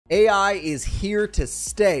AI is here to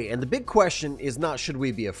stay, and the big question is not should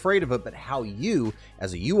we be afraid of it, but how you,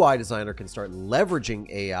 as a UI designer, can start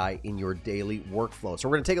leveraging AI in your daily workflow. So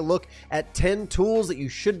we're going to take a look at 10 tools that you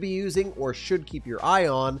should be using or should keep your eye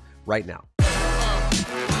on right now.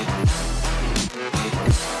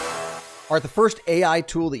 All right, the first AI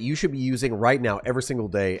tool that you should be using right now every single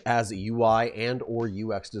day as a UI and or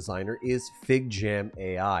UX designer is FigJam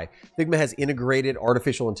AI. Figma has integrated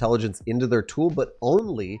artificial intelligence into their tool, but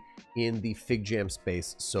only in the FigJam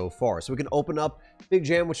space so far. So we can open up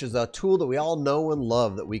FigJam, which is a tool that we all know and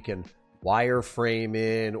love that we can wireframe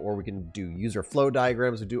in, or we can do user flow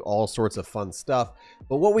diagrams, we do all sorts of fun stuff.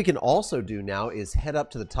 But what we can also do now is head up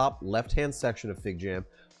to the top left-hand section of FigJam,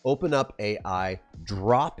 open up AI,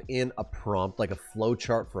 drop in a prompt like a flow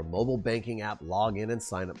chart for a mobile banking app, login and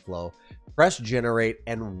sign up flow, press generate,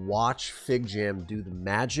 and watch FigJam do the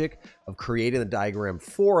magic of creating the diagram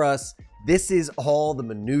for us. This is all the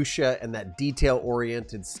minutia and that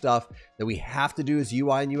detail-oriented stuff that we have to do as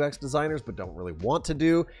UI and UX designers, but don't really want to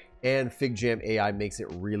do. And FigJam AI makes it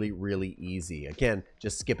really, really easy. Again,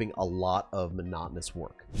 just skipping a lot of monotonous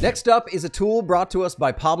work. Next up is a tool brought to us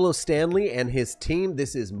by Pablo Stanley and his team.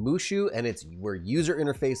 This is Musho, and it's where user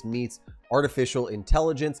interface meets artificial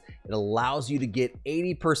intelligence. It allows you to get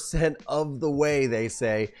 80% of the way, they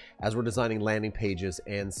say, as we're designing landing pages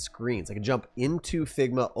and screens. I can jump into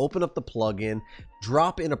Figma, open up the plugin,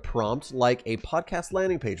 drop in a prompt like a podcast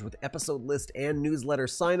landing page with episode list and newsletter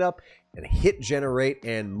sign up, and hit generate,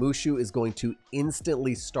 and Musho is going to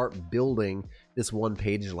instantly start building this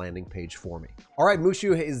one-page landing page for me. All right,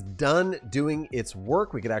 Musho is done doing its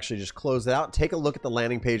work. We could actually just close it out, take a look at the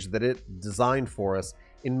landing page that it designed for us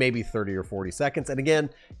in maybe 30 or 40 seconds. And again,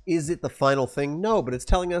 is it the final thing? No, but it's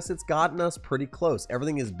telling us it's gotten us pretty close.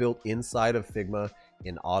 Everything is built inside of Figma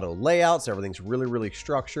in auto layouts. Everything's really, really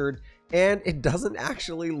structured, and it doesn't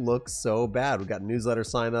actually look so bad. We've got newsletter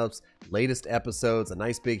signups, latest episodes, a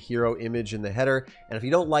nice big hero image in the header. And if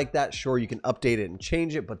you don't like that, sure, you can update it and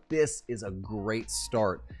change it, but this is a great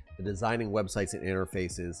start to designing websites and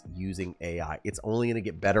interfaces using AI. It's only going to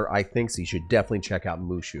get better, I think, so you should definitely check out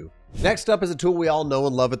Musho. Next up is a tool we all know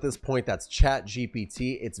and love at this point. That's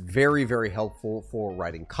ChatGPT. It's very, very helpful for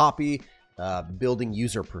writing copy, building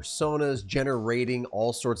user personas, generating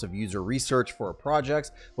all sorts of user research for our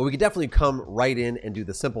projects. But we could definitely come right in and do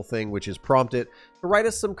the simple thing, which is prompt it to write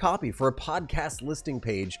us some copy for a podcast listing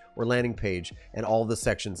page or landing page, and all the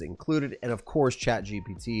sections included. And of course,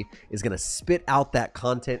 ChatGPT is going to spit out that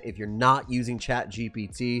content. If you're not using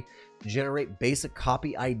ChatGPT, generate basic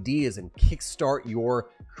copy ideas and kickstart your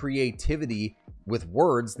creativity with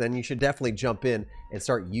words, then you should definitely jump in and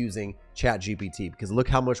start using ChatGPT, because look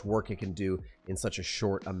how much work it can do in such a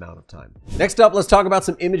short amount of time. Next up, let's talk about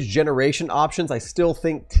some image generation options. I still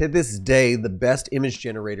think to this day, the best image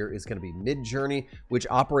generator is going to be Midjourney, which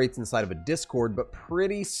operates inside of a Discord, but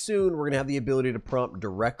pretty soon we're going to have the ability to prompt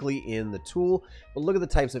directly in the tool. But look at the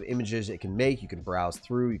types of images it can make. You can browse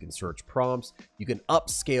through, you can search prompts, you can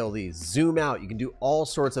upscale these, zoom out, you can do all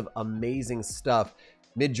sorts of amazing stuff.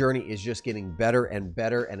 Midjourney is just getting better and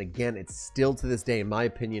better, and again, it's still to this day, in my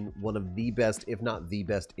opinion, one of the best, if not the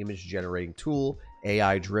best, image generating tool,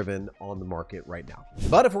 AI driven, on the market right now.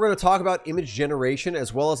 But if we're going to talk about image generation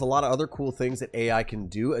as well as a lot of other cool things that AI can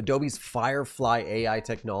do, Adobe's Firefly AI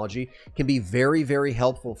technology can be very, very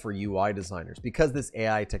helpful for UI designers, because this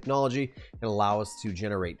AI technology can allow us to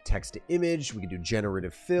generate text to image. We can do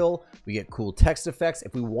generative fill, we get cool text effects.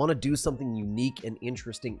 If we want to do something unique and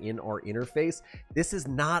interesting in our interface, this is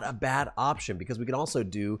not a bad option, because we can also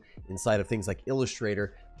do, inside of things like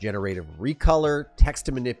Illustrator, generative recolor, text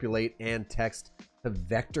to manipulate, and text to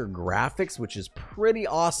vector graphics, which is pretty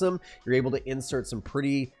awesome. You're able to insert some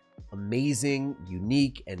pretty amazing,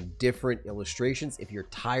 unique, and different illustrations. If you're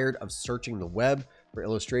tired of searching the web for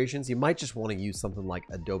illustrations, you might just want to use something like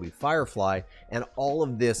Adobe Firefly, and all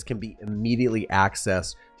of this can be immediately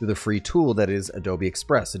accessed through the free tool that is Adobe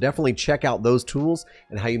Express. So definitely check out those tools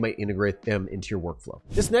and how you might integrate them into your workflow.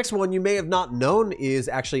 This next one you may have not known is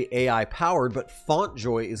actually AI powered, but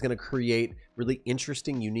FontJoy is going to create really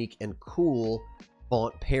interesting, unique, and cool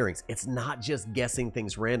font pairings. It's not just guessing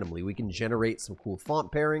things randomly. We can generate some cool font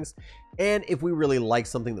pairings, and if we really like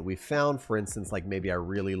something that we found, for instance, like maybe I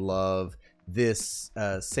really love this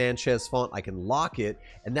Sanchez font, I can lock it,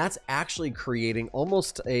 and that's actually creating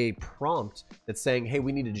almost a prompt that's saying, hey,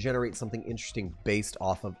 we need to generate something interesting based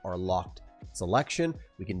off of our locked selection.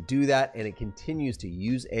 We can do that, and it continues to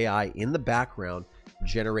use AI in the background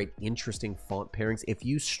generate interesting font pairings. If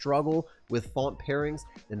you struggle with font pairings,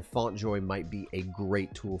 then FontJoy might be a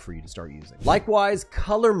great tool for you to start using. Likewise,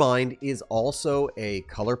 Colormind is also a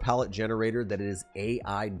color palette generator that is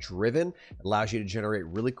AI driven. It allows you to generate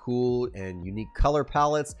really cool and unique color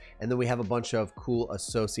palettes. And then we have a bunch of cool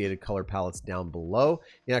associated color palettes down below.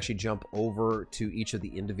 You can actually jump over to each of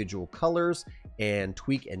the individual colors and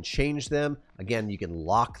tweak and change them. Again, you can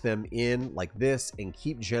lock them in like this and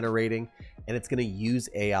keep generating, and it's going to use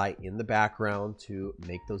AI in the background to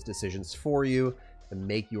make those decisions for you, to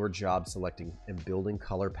make your job selecting and building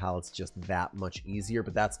color palettes just that much easier.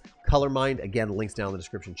 But that's Colormind. Again, links down in the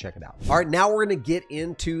description. Check it out. All right, now we're going to get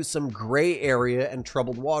into some gray area and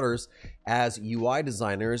troubled waters as UI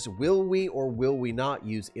designers. Will we or will we not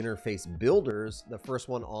use interface builders? The first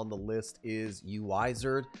one on the list is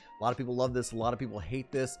Uizard. A lot of people love this. A lot of people hate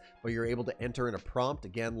this, but you're able to enter in a prompt,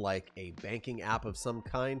 again, like a banking app of some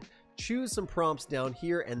kind. Choose some prompts down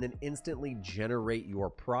here and then instantly generate your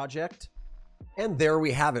project. And there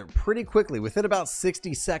we have it. Pretty quickly, within about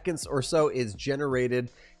 60 seconds or so, is generated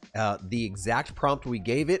the exact prompt we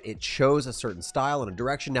gave it. It chose a certain style and a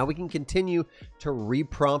direction. Now we can continue to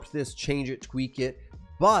reprompt this, change it, tweak it.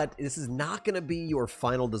 But this is not going to be your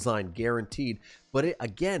final design, guaranteed. But it,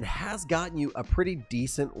 again, has gotten you a pretty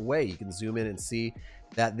decent way. You can zoom in and see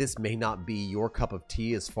that this may not be your cup of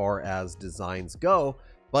tea as far as designs go,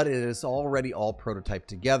 but it is already all prototyped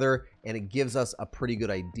together, and it gives us a pretty good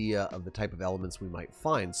idea of the type of elements we might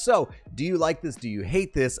find. So do you like this? Do you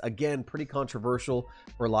hate this? Again, pretty controversial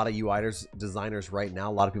for a lot of UI designers right now.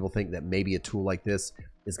 A lot of people think that maybe a tool like this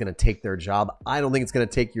is going to take their job. I don't think it's going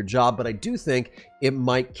to take your job, but I do think it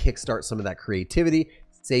might kickstart some of that creativity,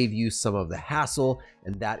 save you some of the hassle,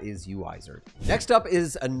 and that is Uizard. Next up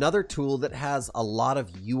is another tool that has a lot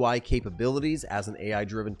of UI capabilities as an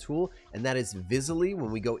AI-driven tool, and that is Visily.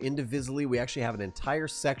 When we go into Visily, we actually have an entire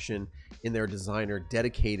section in their designer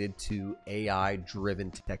dedicated to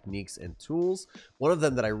AI-driven techniques and tools. One of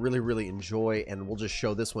them that I really enjoy, and we'll just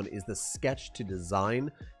show this one, is the sketch to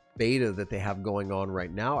design beta that they have going on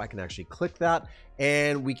right now. I can actually click that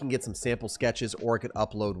and we can get some sample sketches, or I could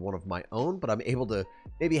upload one of my own, but I'm able to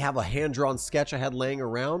maybe have a hand-drawn sketch I had laying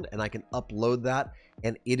around and I can upload that,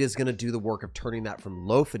 and it is going to do the work of turning that from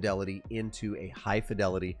low fidelity into a high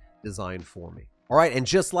fidelity design for me. All right, and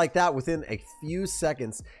just like that, within a few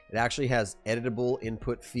seconds, it actually has editable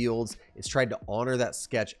input fields. It's tried to honor that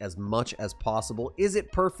sketch as much as possible. Is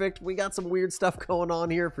it perfect? We got some weird stuff going on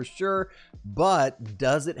here for sure, but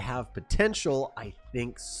does it have potential? I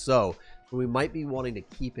think so. We might be wanting to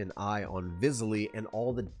keep an eye on Visily and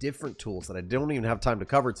all the different tools that I don't even have time to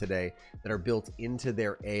cover today that are built into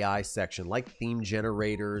their AI section, like theme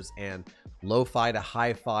generators and lo-fi to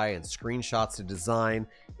hi-fi and screenshots to design.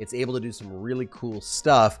 It's able to do some really cool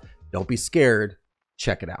stuff. Don't be scared.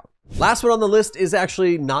 Check it out. Last one on the list is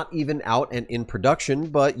actually not even out and in production,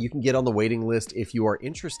 but you can get on the waiting list if you are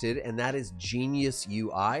interested, and that is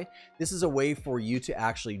GeniusUI. This is a way for you to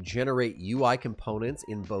actually generate UI components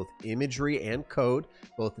in both imagery and code,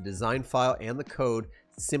 both the design file and the code,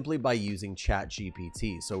 simply by using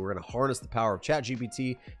ChatGPT. So we're going to harness the power of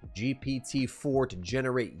ChatGPT, GPT-4, to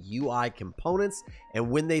generate UI components. And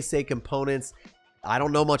when they say components, I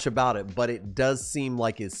don't know much about it, but it does seem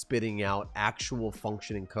like it's spitting out actual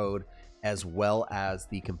functioning code as well as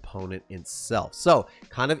the component itself. So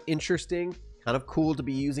kind of interesting, kind of cool to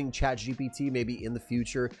be using ChatGPT maybe in the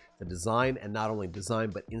future to design, and not only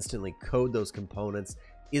design, but instantly code those components.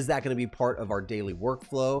 Is that going to be part of our daily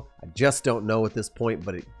workflow? I just don't know at this point,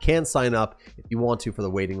 but it can sign up if you want to for the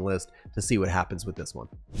waiting list to see what happens with this one.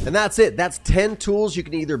 And that's it. That's 10 tools you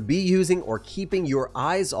can either be using or keeping your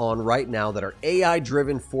eyes on right now that are AI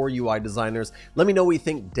driven for UI designers. Let me know what you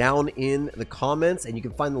think down in the comments, and you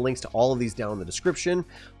can find the links to all of these down in the description.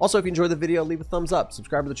 Also, if you enjoyed the video, leave a thumbs up,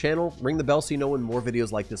 subscribe to the channel, ring the bell so you know when more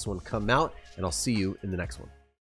videos like this one come out, and I'll see you in the next one.